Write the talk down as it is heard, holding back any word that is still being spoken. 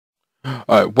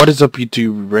Alright, what is up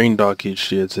YouTube? RainDargHD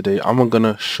here today. I'm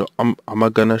gonna show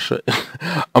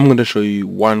you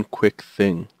one quick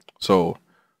thing. So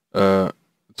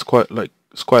it's quite late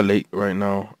right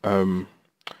now. And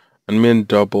me and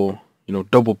Double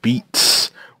Beats,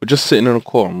 we're just sitting in a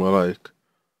call and we're like,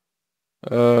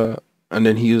 and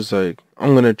then he was like,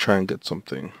 I'm gonna try and get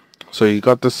something. So he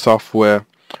got this software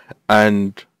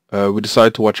and we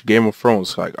decided to watch Game of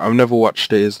Thrones. Like, I've never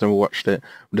watched it, he's never watched it.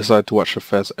 We decided to watch the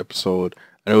first episode,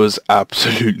 and it was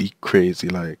absolutely crazy.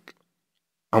 Like,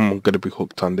 I'm gonna be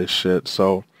hooked on this shit.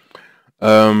 So,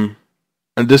 um,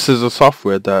 and this is a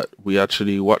software that we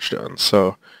actually watched it on.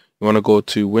 So, you want to go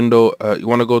to Window. You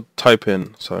want to go type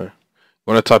in. Sorry, you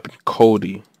want to type in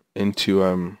Kodi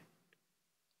into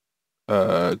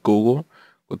Google.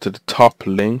 Go to the top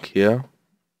link here.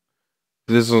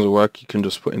 If this doesn't work, you can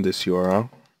just put in this URL.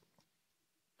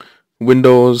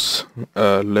 Windows,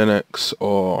 Linux,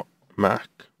 or Mac.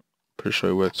 Pretty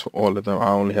sure it works for all of them. I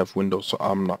only have Windows, so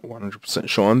I'm not 100%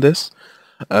 sure on this.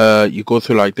 You go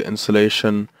through like the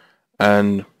installation,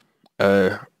 and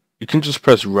you can just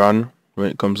press run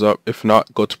when it comes up. If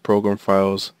not, go to program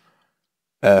files,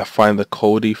 find the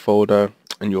Kodi folder,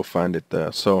 and you'll find it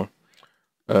there. So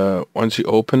once you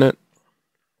open it,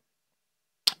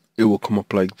 it will come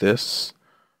up like this.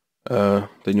 Then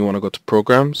you want to go to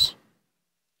programs,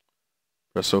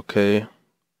 press OK.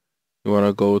 You want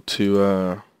to go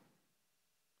to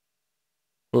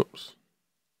whoops.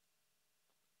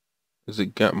 Is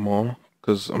it get more?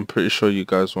 Because I'm pretty sure you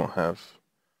guys won't have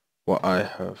what I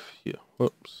have here.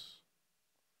 Whoops.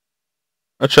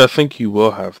 Actually, I think you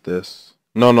will have this.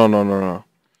 No, no, no, no, no.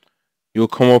 You'll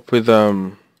come up with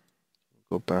go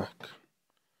back,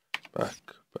 back,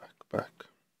 back, back.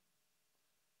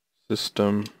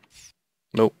 System.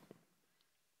 Nope.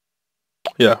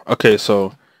 Yeah. Okay.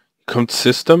 So come to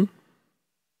system.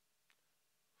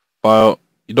 File.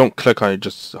 You don't click on it.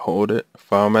 Just hold it.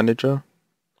 File manager.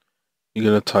 You're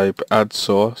gonna type add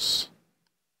source.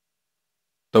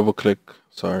 Double click.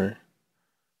 Sorry.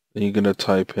 Then you're gonna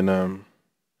type in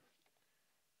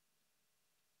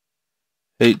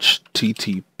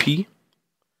http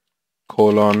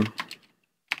colon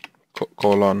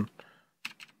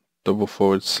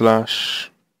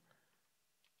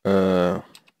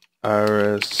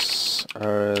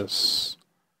 /rs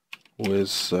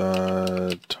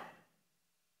wizard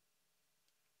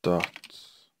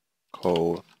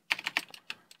 .co.uk.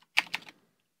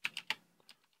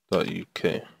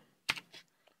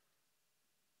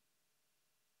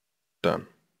 Done.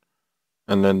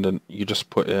 And then you just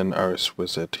put in RS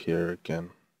Wizard here again.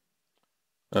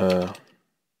 RS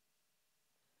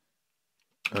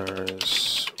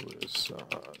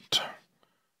Wizard.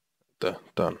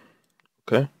 Done.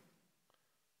 Okay.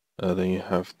 Then you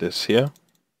have this here.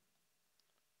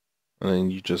 And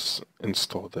then you just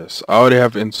install this. I already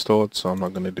have installed, so I'm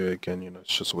not going to do it again.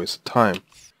 It's just a waste of time.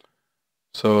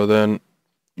 So then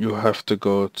you have to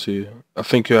go to, I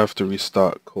think you have to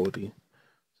restart Kodi.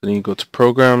 Then you go to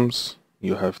programs.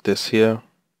 You have this here.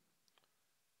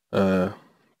 Then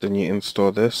you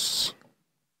install this.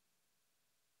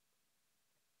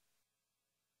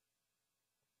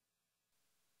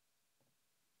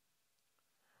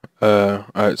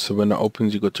 Alright, so when it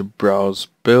opens, you go to browse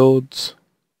builds,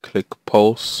 click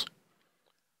pulse,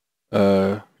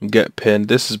 get pin.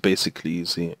 This is basically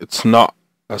easy. It's not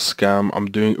a scam. I'm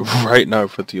doing it right now in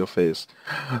front of your face.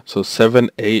 So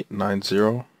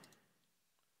 7890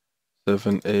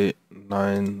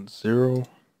 7890.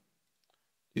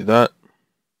 Do that.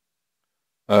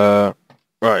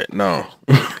 Right now.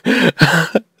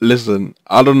 Listen,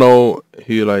 I don't know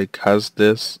who like has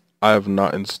this. I have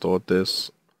not installed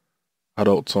this.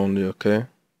 Adults only, okay?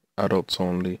 Adults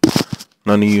only.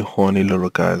 None of you horny little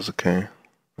guys, okay?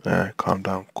 Alright, calm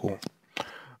down, cool.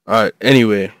 Alright,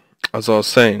 anyway, as I was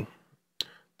saying,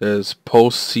 there's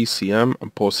post CCM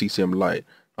and post CCM Lite.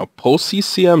 Now, post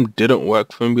CCM didn't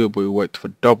work for me, but it worked for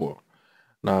Double.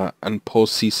 Now, and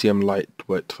post CCM Lite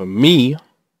worked for me,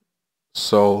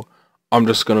 so I'm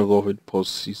just gonna go with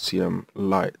post CCM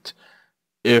Lite.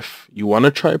 If you want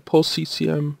to try post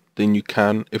CCM, then you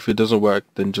can. If it doesn't work,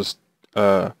 then just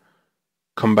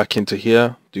come back into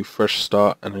here, do fresh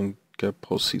start, and then get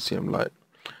post CCM Lite.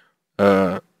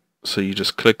 So you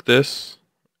just click this,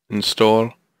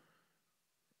 install,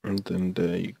 and then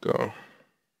there you go.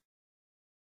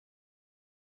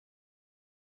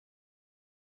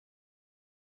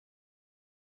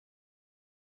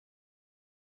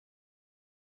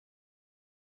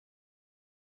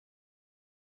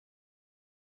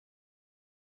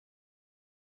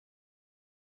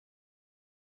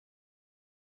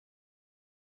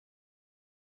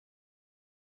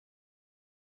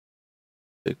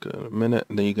 Take a minute,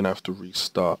 and then you're gonna have to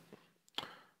restart.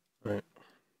 Right.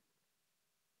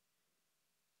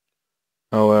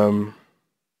 Now,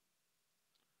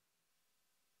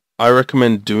 I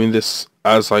recommend doing this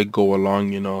as I go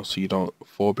along, you know, so you don't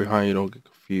fall behind, you don't get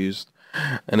confused.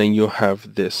 And then you'll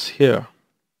have this here.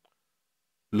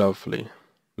 Lovely.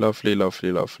 Lovely,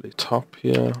 lovely, lovely. Top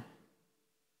here.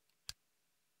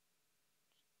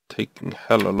 Taking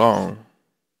hella long.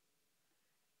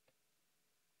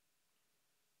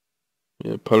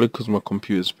 Yeah, probably because my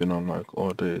computer's been on like all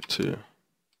day too.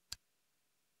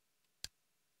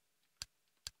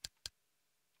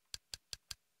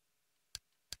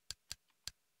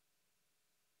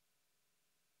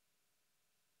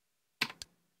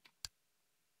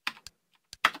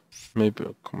 Maybe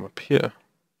it'll come up here.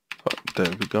 Oh,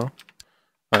 there we go.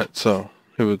 Alright, so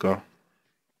here we go.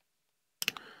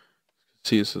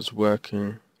 See, this is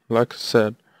working. Like I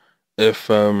said, if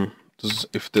the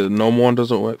normal one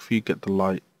doesn't work for you, get the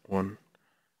light one.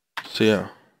 So yeah,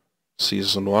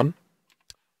 season 1,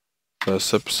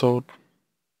 first episode.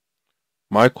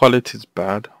 My quality is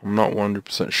bad. I'm not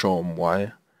 100% sure on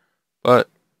why, but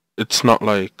it's not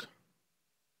like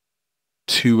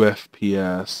 2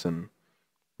 FPS and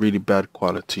really bad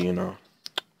quality, you know.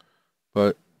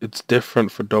 But it's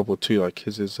different for double too. Like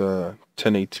his is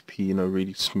 1080p, you know,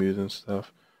 really smooth and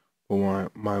stuff.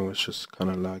 But mine was just kind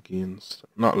of laggy and stuff.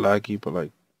 Not laggy, but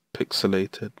like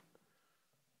pixelated.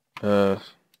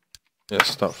 Yeah,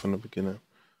 start from the beginning.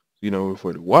 You know, we've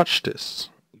already watched this.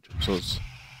 Each episode's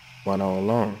 1 hour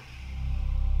long.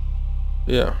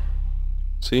 Yeah,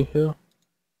 see here?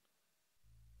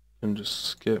 And just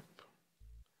skip.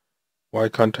 Why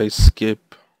can't I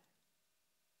skip?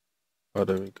 Oh,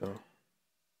 there we go.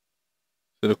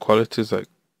 So the quality is like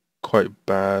quite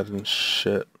bad and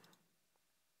shit.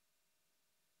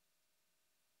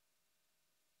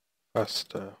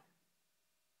 Faster.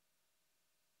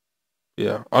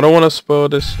 Yeah, I don't want to spoil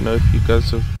this, you know, if you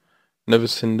guys have never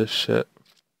seen this shit.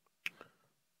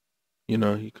 You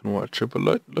know, you can watch it, but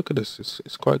look at this,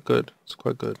 it's quite good. It's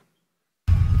quite good.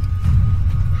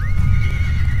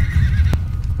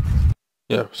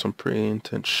 Yeah, some pretty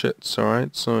intense shits,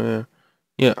 alright? So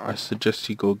yeah, I suggest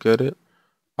you go get it.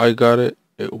 I got it,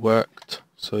 it worked.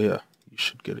 So yeah, you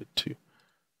should get it too.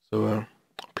 So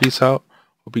peace out.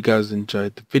 Hope you guys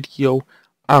enjoyed the video.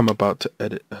 I'm about to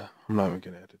edit. I'm not even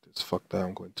gonna edit this. Fuck that.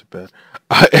 I'm going to bed.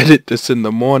 I edit this in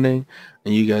the morning,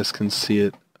 and you guys can see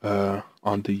it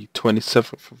on the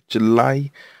 27th of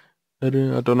July. I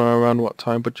don't know around what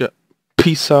time, but yeah.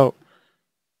 Peace out.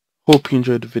 Hope you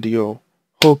enjoyed the video.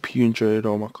 Hope you enjoyed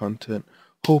all my content.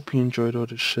 Hope you enjoyed all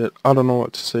this shit. I don't know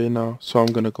what to say now, so I'm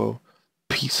gonna go.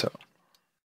 Peace out.